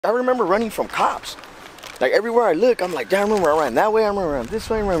I remember running from cops. Like everywhere I look, I'm like, damn, I remember I ran that way, I remember I ran this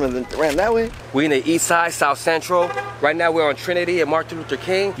way, I remember I ran that way. We in the east side, South Central. Right now we're on Trinity and Martin Luther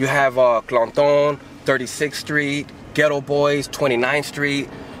King. You have Clanton, 36th Street, Ghetto Boys, 29th Street.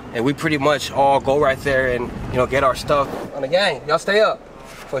 And we pretty much all go right there and, you know, get our stuff. On the gang, y'all stay up,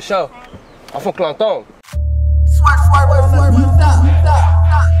 for sure. I'm from Clanton.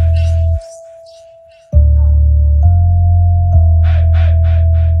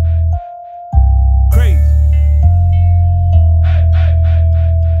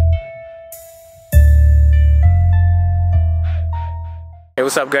 Hey,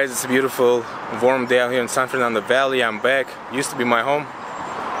 what's up guys? It's a beautiful warm day out here in San Fernando Valley. I'm back. Used to be my home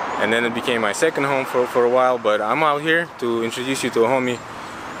and then it became my second home for a while, but I'm out here to introduce you to a homie,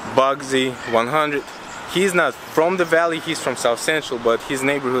 Bugsy 100. He's not from the valley, he's from South Central, but his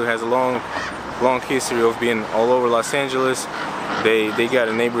neighborhood has a long history of being all over Los Angeles. They got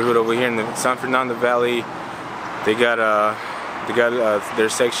a neighborhood over here in the San Fernando Valley. They got their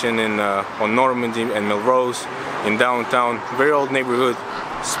section in on Normandy and Melrose in downtown. Very old neighborhood,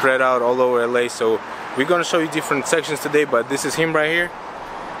 spread out all over LA. So we're gonna show you different sections today, but this is him right here.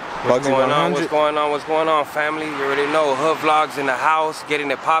 What's going on? What's going on? What's going on, family? You already know. HoodVlogs in the house, getting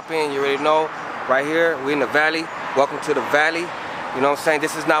it popping. You already know. Right here, we in the valley. Welcome to the valley. You know what I'm saying?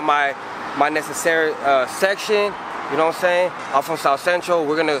 This is not my necessary section. You know what I'm saying? I'm from South Central.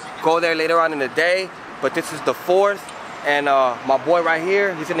 We're gonna go there later on in the day, but this is the 4th. And my boy right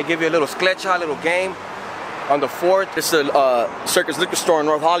here, he's gonna give you a little sketcha, a little game on the 4th. This is a Circus liquor store in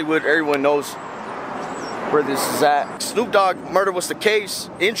North Hollywood. Everyone knows where this is at. Snoop Dogg, Murder Was the Case,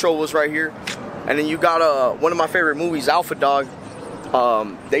 intro was right here. And then you got one of my favorite movies, Alpha Dog.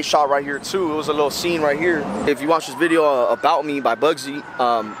 They shot right here too. It was a little scene right here. If you watch this video About Me by Bugsy,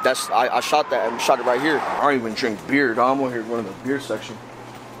 I shot that and shot it right here. I don't even drink beer, dog. I'm over here going to the beer section.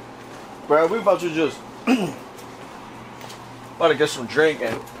 Bro, we about to just about to get some drink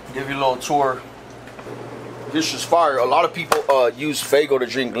and give you a little tour. This is fire. A lot of people use Faygo to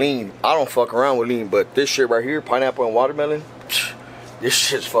drink lean. I don't fuck around with lean, but this shit right here, pineapple and watermelon, this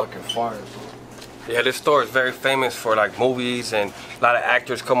shit's fucking fire. Yeah, this store is very famous for like movies, and a lot of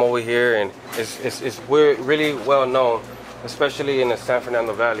actors come over here, and we're really well known, especially in the San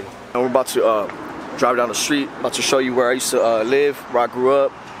Fernando Valley. And we're about to drive down the street, about to show you where I used to live, where I grew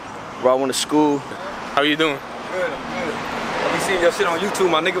up, where I went to school. How you doing? Good, I'm good. I be seeing your shit on YouTube,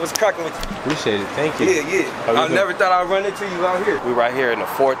 my nigga was cracking with you. Appreciate it, thank you. Yeah. I never thought I'd run into you out here. We're right here in the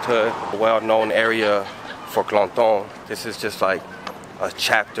 4th Hood, a well-known area for Clanton. This is just like a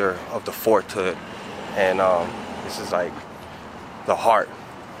chapter of the 4th Hood. And this is like the heart,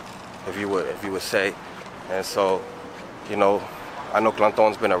 if you would say. And so, you know, I know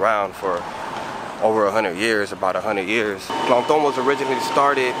Clanton's been around for over 100 years, about 100 years. Clanton was originally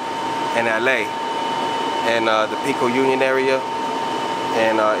started in LA, in the Pico Union area,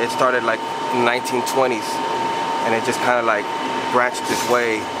 and it started like in the 1920s, and it just kind of like branched its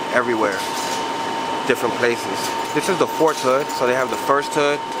way everywhere, different places. This is the 4th Hood, so they have the 1st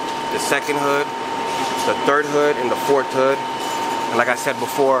Hood, the 2nd Hood, the 3rd Hood, and the 4th Hood. And like I said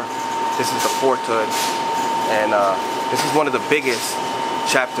before, this is the 4th Hood, and this is one of the biggest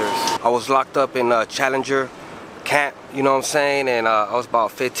chapters. I was locked up in Challenger camp, you know what I'm saying, and I was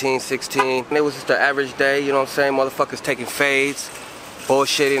about 15, 16. And it was just an average day, you know what I'm saying, motherfuckers taking fades,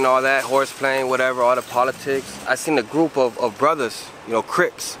 bullshitting, all that, horse playing, whatever, all the politics. I seen a group of brothers, you know,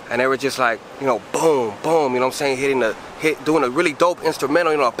 Crips, and they were just like, you know, boom, boom, you know what I'm saying, doing a really dope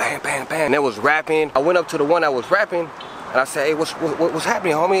instrumental, you know, bam, bam, bam. And they was rapping. I went up to the one that was rapping, and I said, hey, what's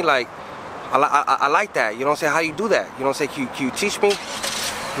happening, homie? Like, I like that, you know what I'm saying, how you do that? You know what I'm saying, can you teach me?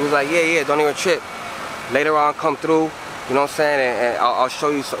 He was like, yeah, don't even trip. Later on, come through, you know what I'm saying, and I'll show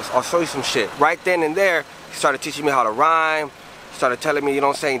you some shit. Right then and there, he started teaching me how to rhyme, started telling me, you know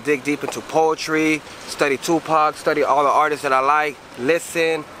what I'm saying, dig deep into poetry, study Tupac, study all the artists that I like,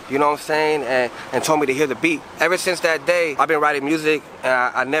 listen, you know what I'm saying, and told me to hear the beat. Ever since that day, I've been writing music, and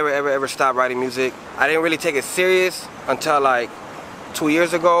I never ever stopped writing music. I didn't really take it serious until like 2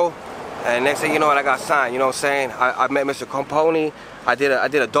 years ago, and next thing you know, I got signed, you know what I'm saying. I met Mr. Componi. I did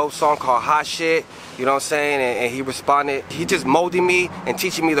a dope song called Hot Shit, you know what I'm saying, and he responded. He just molding me and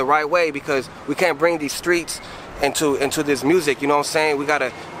teaching me the right way, because we can't bring these streets into this music, you know what I'm saying. We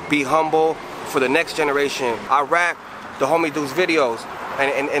gotta be humble for the next generation. I rap, the homie does videos,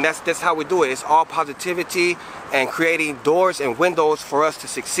 and that's how we do it. It's all positivity and creating doors and windows for us to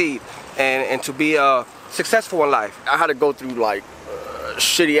succeed and to be successful in life. I had to go through like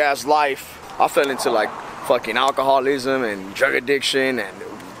shitty ass life. I fell into like fucking alcoholism and drug addiction and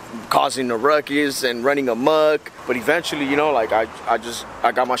causing a ruckus and running amok. But eventually, you know, like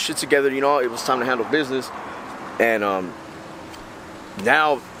I got my shit together, you know, it was time to handle business. And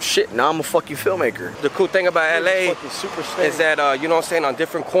now I'm a fucking filmmaker. The cool thing about LA is that, you know what I'm saying, on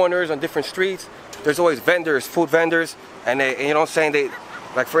different corners, on different streets, there's always vendors, food vendors, and they, you know what I'm saying, they,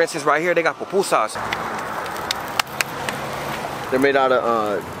 like for instance right here, they got pupusas. They're made out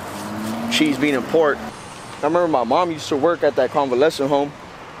of cheese, bean, and pork. I remember my mom used to work at that convalescent home.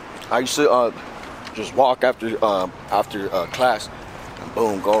 I used to just walk after class, and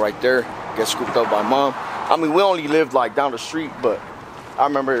boom, go right there, get scooped up by mom. I mean, we only lived like down the street, but I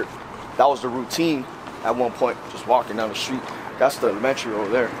remember that was the routine at one point, just walking down the street. That's the elementary over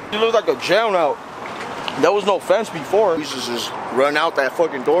there. It looked like a jail now. There was no fence before. We used to just run out that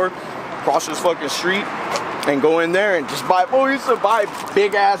fucking door, cross this fucking street, and go in there and just buy. Oh, we used to buy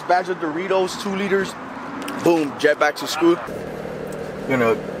big ass bags of Doritos, 2 liters. Boom, jet back to school. We're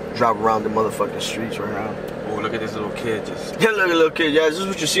gonna drive around the motherfucking streets right now. Oh, look at this little kid just. Yeah, look at little kid. Yeah, this is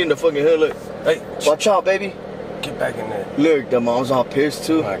what you see in the fucking hood. Look. Hey, watch out, baby. Get back in there. Look, the mom's all pissed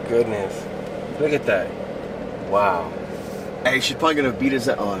too. Oh my goodness. Look at that. Wow. Hey, she's probably gonna beat his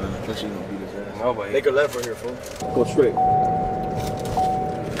ass. Oh, no, I thought she was gonna beat his ass. Nobody. Make a left right here, fool. Go straight.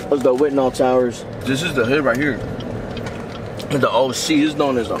 That's the Whitnall Towers. This is the hood right here. The OC. This is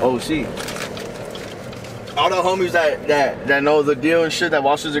known as the OC. All the homies that know the deal and shit that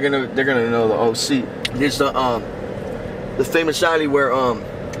watches they're gonna know the OC. This the famous alley where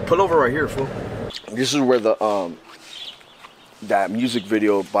pull over right here, fool. This is where the that music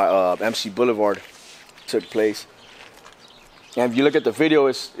video by MC Boulevard took place. And if you look at the video,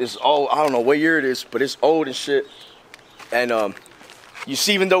 it's all, I don't know what year it is, but it's old and shit. And you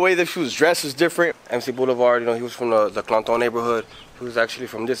see even the way that she was dressed is different. MC Boulevard, you know, he was from the Clanton neighborhood. He was actually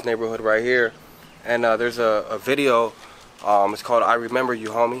from this neighborhood right here. And there's a video, it's called I Remember You,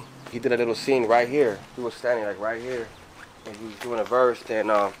 Homie. He did a little scene right here. He was standing like right here, and he was doing a verse.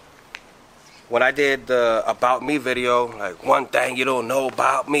 And when I did the About Me video, like, one thing you don't know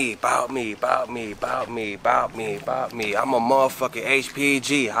about me, about me, about me, about me, about me, about me. I'm a motherfucking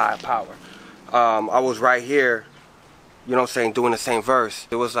HPG, high power. I was right here, you know what I'm saying, doing the same verse.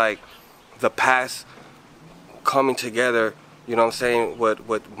 It was like the past coming together, you know what I'm saying,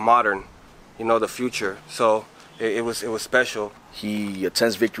 with modern, you know, the future. So it was special. He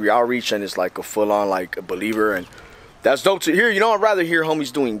attends Victory Outreach and is like a full-on like a believer, and that's dope to hear. You know, I'd rather hear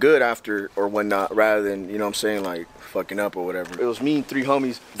homies doing good after or when not, rather than, you know what I'm saying, like fucking up or whatever. It was me and 3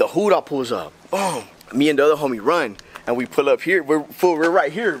 homies. The Hoodah pulls up. Boom. Me and the other homie run, and we pull up here. We're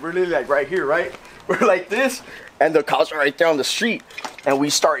right here. We're literally like right here, right? We're like this, and the cops are right there on the street, and we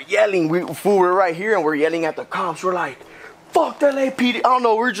start yelling. We're right here, and we're yelling at the cops. We're like, fuck the LAPD. I don't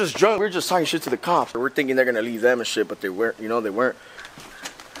know, we're just drunk. We're just talking shit to the cops. We're thinking they're gonna leave them and shit, but they weren't, you know, they weren't.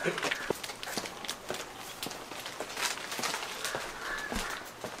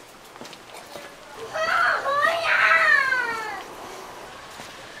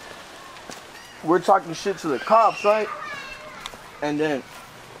 We're talking shit to the cops, right? And then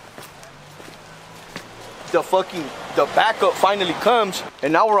the backup finally comes,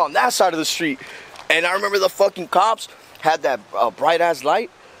 and now we're on that side of the street. And I remember the fucking cops had that bright ass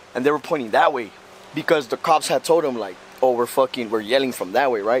light, and they were pointing that way because the cops had told them like, oh, we're yelling from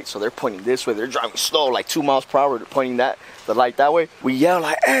that way, right? So they're pointing this way. They're driving slow, like 2 miles per hour. They're pointing the light that way. We yell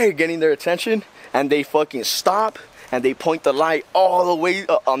like, hey, getting their attention, and they fucking stop, and they point the light all the way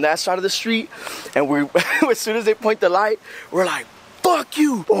on that side of the street. And we, as soon as they point the light, we're like, fuck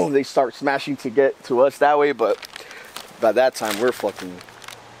you. Boom, they start smashing to get to us that way, but by that time we're fucking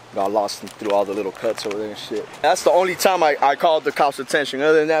got lost through all the little cuts over there and shit. That's the only time I called the cops' attention.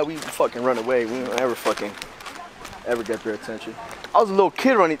 Other than that, we fucking run away. We don't ever get their attention. I was a little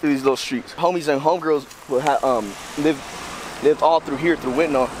kid running through these little streets. Homies and homegirls lived all through here, through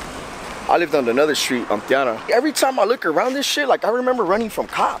Whitnall. I lived on another street, Tiana. Every time I look around this shit, like I remember running from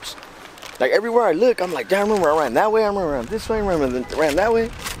cops. Like everywhere I look, I'm like, damn, I remember I ran that way, I remember I ran this way, I remember I ran that way.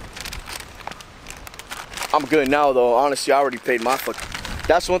 I'm good now though, honestly, I already paid my fucking.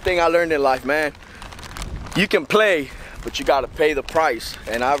 That's one thing I learned in life, man. You can play, but you gotta pay the price.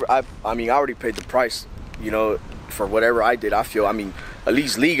 And I mean, I already paid the price, you know, for whatever I did. I feel, I mean, at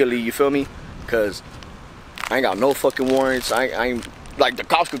least legally, you feel me? Cause I ain't got no fucking warrants. I ain't, like the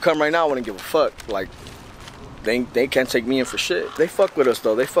cops could come right now, I wouldn't give a fuck. Like, they can't take me in for shit. They fuck with us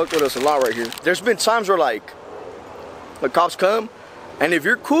though, they fuck with us a lot right here. There's been times where like, the cops come, and if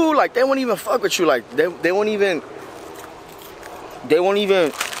you're cool, like they won't even fuck with you. Like they won't even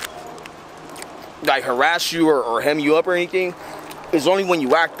like harass you or hem you up or anything. It's only when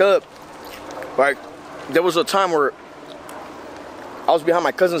you act up. Like there was a time where I was behind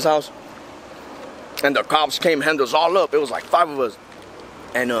my cousin's house, and the cops came, handed us all up. It was like 5 of us,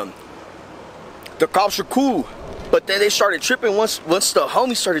 and the cops were cool, but then they started tripping once the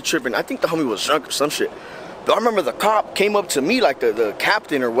homie started tripping. I think the homie was drunk or some shit. But I remember the cop came up to me, like the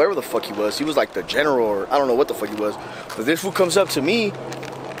captain or whatever the fuck he was. He was like the general, or I don't know what the fuck he was. But this fool comes up to me,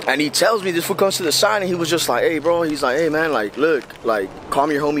 and he tells me, this fool comes to the side, and he was just like, hey bro, he's like, hey man, like look, like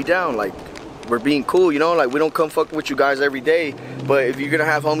calm your homie down, like we're being cool, you know, like we don't come fucking with you guys every day, but if you're gonna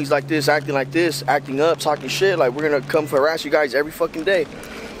have homies like this, acting up, talking shit, like we're gonna come harass you guys every fucking day.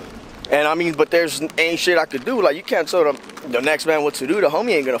 And I mean, but there's ain't shit I could do. Like you can't tell the next man what to do. The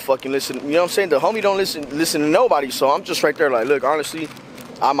homie ain't gonna fucking listen. You know what I'm saying? The homie don't listen to nobody. So I'm just right there like, look, honestly,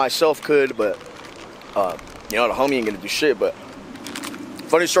 I myself could, but you know, the homie ain't gonna do shit. But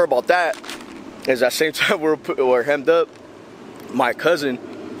funny story about that is that same time we're hemmed up, my cousin,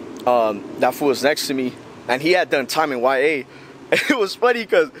 that fool was next to me, and he had done time in YA. And it was funny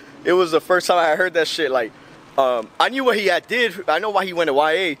because it was the first time I heard that shit. Like, I knew what he had did. I know why he went to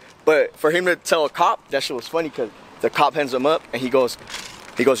YA, but for him to tell a cop, that shit was funny because the cop hands him up and he goes,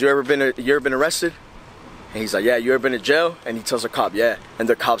 you ever been arrested? And he's like, yeah. You ever been to jail? And he tells the cop, yeah. And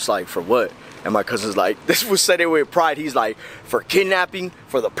the cop's like, for what? And my cousin's like, this fool said it with pride. He's like, for kidnapping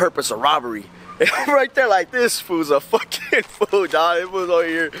for the purpose of robbery. And I'm right there like, this fool's a fucking fool, dog. It was over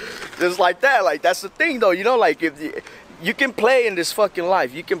here just like that. Like, that's the thing though, you know, like if you can play in this fucking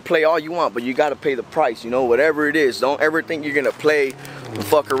life, you can play all you want, but you gotta pay the price, you know, whatever it is. Don't ever think you're gonna play and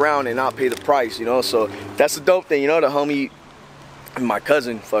fuck around and not pay the price, you know. So that's the dope thing, you know. The homie, my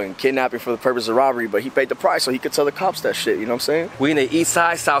cousin, fucking kidnapping for the purpose of robbery, but he paid the price so he could tell the cops that shit, you know what I'm saying? We in the east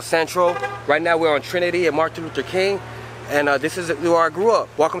side, South Central. Right now we're on Trinity and Martin Luther King. And this is where I grew up.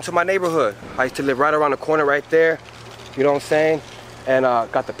 Welcome to my neighborhood. I used to live right around the corner right there. You know what I'm saying? And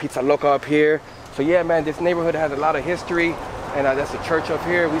got the Pizza Loca up here. So yeah, man, this neighborhood has a lot of history. And that's the church up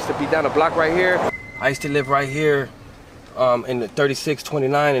here. We used to be down the block right here. I used to live right here in the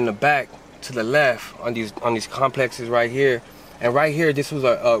 3629 in the back to the left on these complexes right here. And right here, this was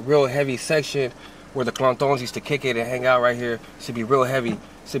a real heavy section where the Clantons used to kick it and hang out right here. It used to be real heavy. It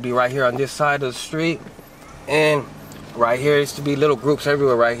used to be right here on this side of the street. And right here, used to be little groups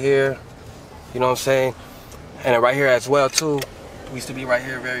everywhere right here. You know what I'm saying? And right here as well too. We used to be right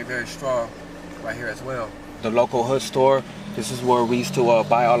here very, very strong. Right here as well. The local hood store. This is where we used to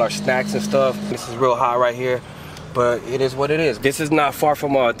buy all our snacks and stuff. This is real high right here. But it is what it is. This is not far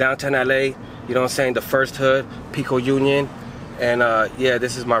from downtown LA. You know what I'm saying? The first hood, Pico Union. And yeah,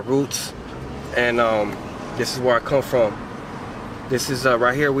 this is my roots. And this is where I come from. This is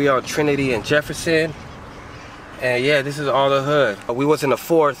right here, we on Trinity and Jefferson. And yeah, this is all the hood. We was in the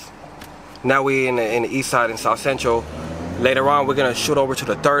 4th. Now we in the east side in South Central. Later on, we're gonna shoot over to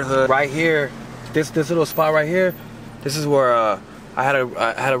the 3rd hood. Right here, this little spot right here, this is where I had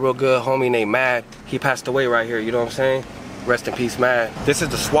a real good homie named Mad. He passed away right here, you know what I'm saying? Rest in peace, Mad. This is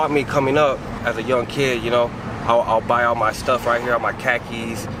the swap meet coming up as a young kid, you know. I'll buy all my stuff right here, all my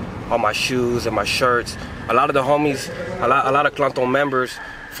khakis, all my shoes and my shirts. A lot of the homies, a lot of Clanton members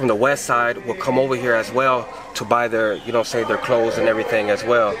from the west side will come over here as well to buy their, you know, say their clothes and everything as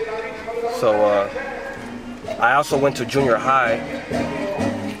well. So I also went to junior high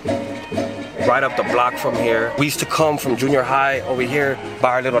right up the block from here. We used to come from junior high over here,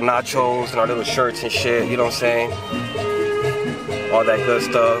 buy our little nachos and our little shirts and shit, you know what I'm saying? All that good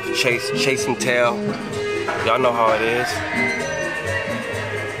stuff, chase and tail. Y'all know how it is.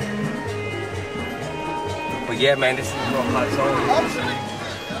 But yeah, man, this is a real hot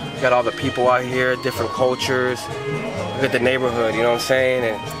zone. Got all the people out here, different cultures. Look at the neighborhood, you know what I'm saying?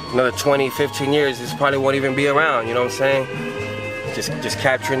 And another 20, 15 years, this probably won't even be around, you know what I'm saying? Just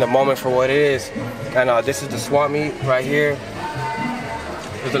capturing the moment for what it is. And this is the swap meet right here.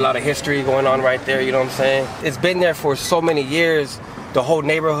 There's a lot of history going on right there, you know what I'm saying? It's been there for so many years. The whole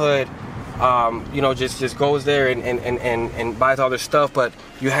neighborhood, you know, just goes there and buys all their stuff. But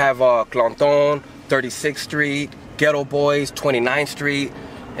you have Clanton, 36th Street, Ghetto Boys, 29th Street.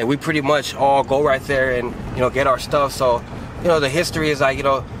 And we pretty much all go right there and, you know, get our stuff. So, you know, the history is like, you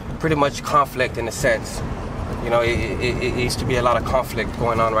know, pretty much conflict in a sense. You know, it used to be a lot of conflict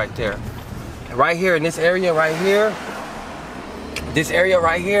going on right there. And right here in this area right here,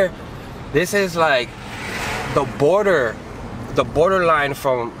 this is like the borderline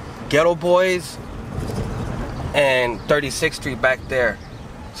from Ghetto Boys and 36th Street back there.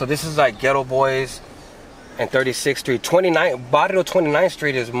 So this is like Ghetto Boys and 36th Street. 29th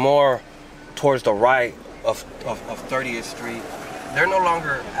Street is more towards the right of 30th Street. They're no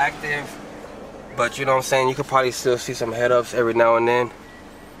longer active, but you know what I'm saying, you could probably still see some head ups every now and then.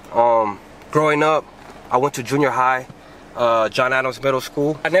 Growing up, I went to junior high John Adams Middle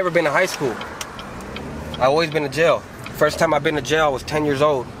School. I've never been to high school. I've always been to jail. First time I've been to jail I was 10 years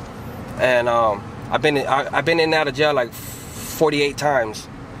old. And I've been in and out of jail like 48 times.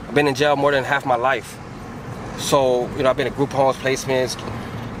 I've been in jail more than half my life. So, you know, I've been to group homes, placements,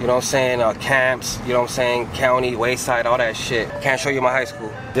 you know what I'm saying, camps, you know what I'm saying, county, wayside, all that shit. Can't show you my high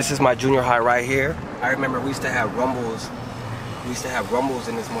school. This is my junior high right here. I remember we used to have rumbles. We used to have rumbles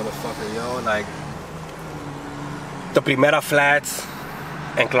in this motherfucker, yo. Like, the Primera Flats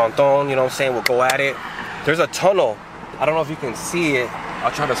and Clanton, you know what I'm saying, we'll go at it. There's a tunnel. I don't know if you can see it.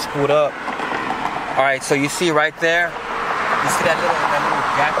 I'll try to scoot up. All right, so you see right there, you see that little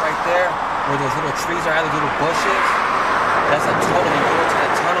gap right there where those little trees are, those little bushes? That's a tunnel. You go into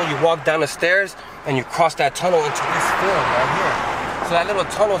that tunnel, you walk down the stairs, and you cross that tunnel into this field right here. So that little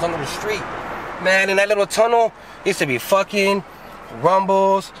tunnel's under the street. Man, in that little tunnel, used to be fucking,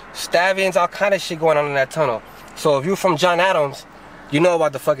 rumbles, stabbings, all kind of shit going on in that tunnel. So if you're from John Adams, you know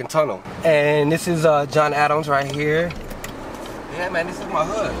about the fucking tunnel. And this is John Adams right here. Yeah, man, this is my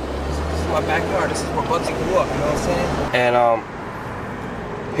hood. This is my backyard. This is where Bugsy grew up, you know what I'm saying?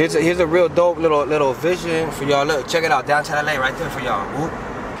 And here's a real dope little vision for y'all. Look, check it out, downtown LA right there for y'all.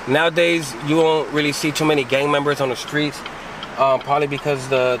 Nowadays, you won't really see too many gang members on the streets. Probably because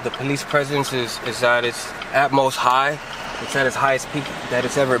the police presence is at its most high. It's at its highest peak that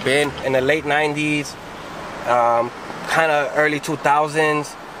it's ever been. In the late 90s, kind of early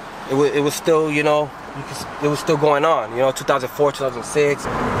 2000s, it was still, you know, it was still going on, you know, 2004, 2006.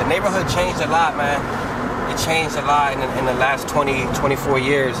 The neighborhood changed a lot, man. It changed a lot in the last 24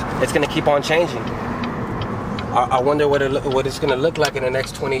 years. It's gonna keep on changing. I wonder what it's gonna look like in the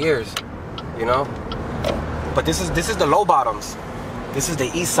next 20 years, you know? But this is the low bottoms. This is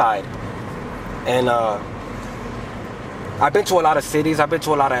the east side. And I've been to a lot of cities. I've been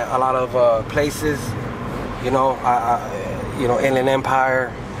to a lot of places. You know, you know, Inland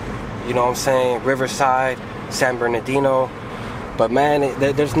Empire. You know what I'm saying? Riverside, San Bernardino. But man,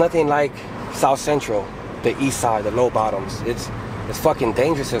 there's nothing like South Central, the east side, the low bottoms. It's fucking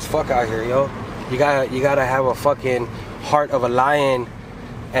dangerous as fuck out here, yo. You gotta have a fucking heart of a lion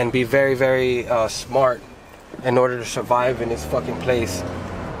and be very, very smart in order to survive in this fucking place.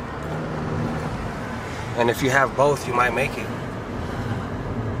 And if you have both, you might make it.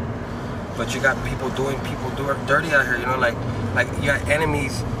 But you got people doing dirty out here, you know, like you got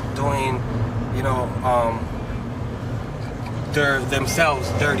enemies doing, you know, themselves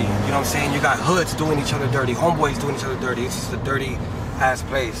dirty. You know what I'm saying? You got hoods doing each other dirty, homeboys doing each other dirty. It's just a dirty ass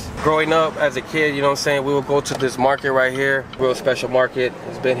place. Growing up as a kid, you know what I'm saying, we would go to this market right here, real special market.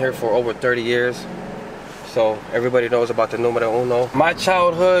 It's been here for over 30 years. So everybody knows about the numero uno. My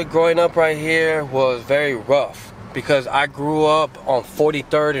childhood growing up right here was very rough because I grew up on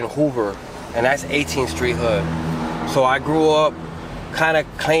 43rd and Hoover, and that's 18th Street hood. So I grew up kind of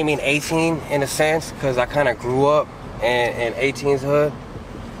claiming 18 in a sense because I kind of grew up in 18's hood,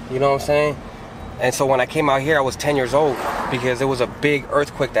 you know what I'm saying? And so when I came out here, I was 10 years old because there was a big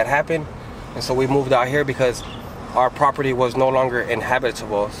earthquake that happened. And so we moved out here because our property was no longer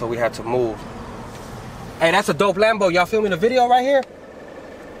inhabitable, so we had to move. Hey, that's a dope Lambo. Y'all filming a video right here?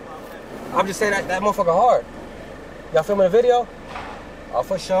 I'm just saying that motherfucker hard. Y'all filming a video? Oh,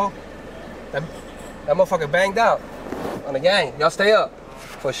 for sure. That motherfucker banged out on the gang. Y'all stay up,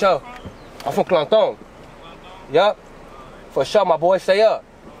 for sure. I'm from Clanton. Yup, for sure, my boy, stay up.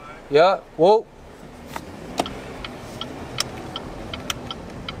 Yup, whoop.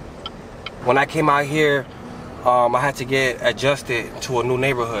 When I came out here, I had to get adjusted to a new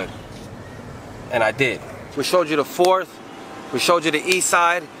neighborhood, and I did. We showed you the 4th, we showed you the east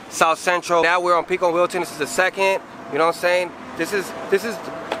side, South Central. Now we're on Pico and Wilton. This is the 2nd. You know what I'm saying? This is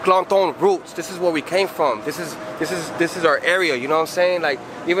Clanton roots. This is where we came from. This is our area. You know what I'm saying? Like,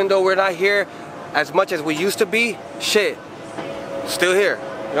 even though we're not here as much as we used to be, shit, still here.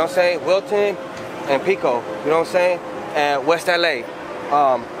 You know what I'm saying? Wilton and Pico. You know what I'm saying? And West LA.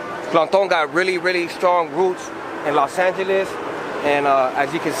 Clanton got really, really strong roots in Los Angeles, and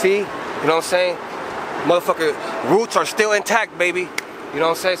as you can see, you know what I'm saying? Motherfucker, roots are still intact, baby. You know what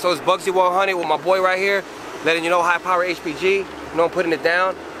I'm saying? So it's Bugsy 100 with my boy right here, letting you know high power HPG. You know I'm putting it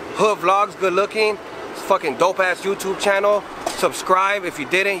down. HoodVlogs, good looking. It's fucking dope ass YouTube channel. Subscribe if you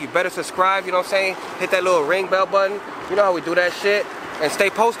didn't. You better subscribe. You know what I'm saying? Hit that little ring bell button. You know how we do that shit. And stay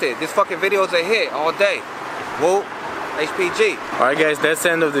posted. This fucking video is a hit all day. Whoa. HPG. Alright guys, that's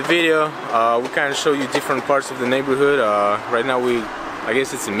the end of the video. We kind of show you different parts of the neighborhood. Right now I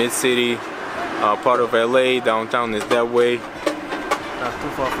guess it's a mid-city part of LA. Downtown is that way. Not too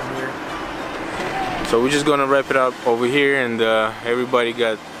far from here. So we're just gonna wrap it up over here, and everybody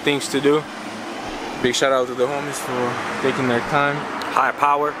got things to do. Big shout out to the homies for taking their time. High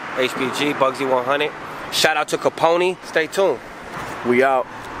Power, HBG, Bugsy 100. Shout out to Capone. Stay tuned. We out.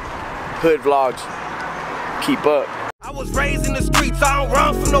 HoodVlogs. Keep up. I was raised in the streets, I don't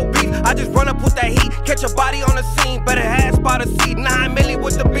run from no beef. I just run up with that heat, catch a body on the scene. Better ass by the seat, 9 milli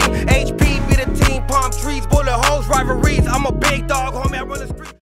with the beam. HP be the team, palm trees, bullet holes, rivalries. I'm a big dog, homie, I run the street.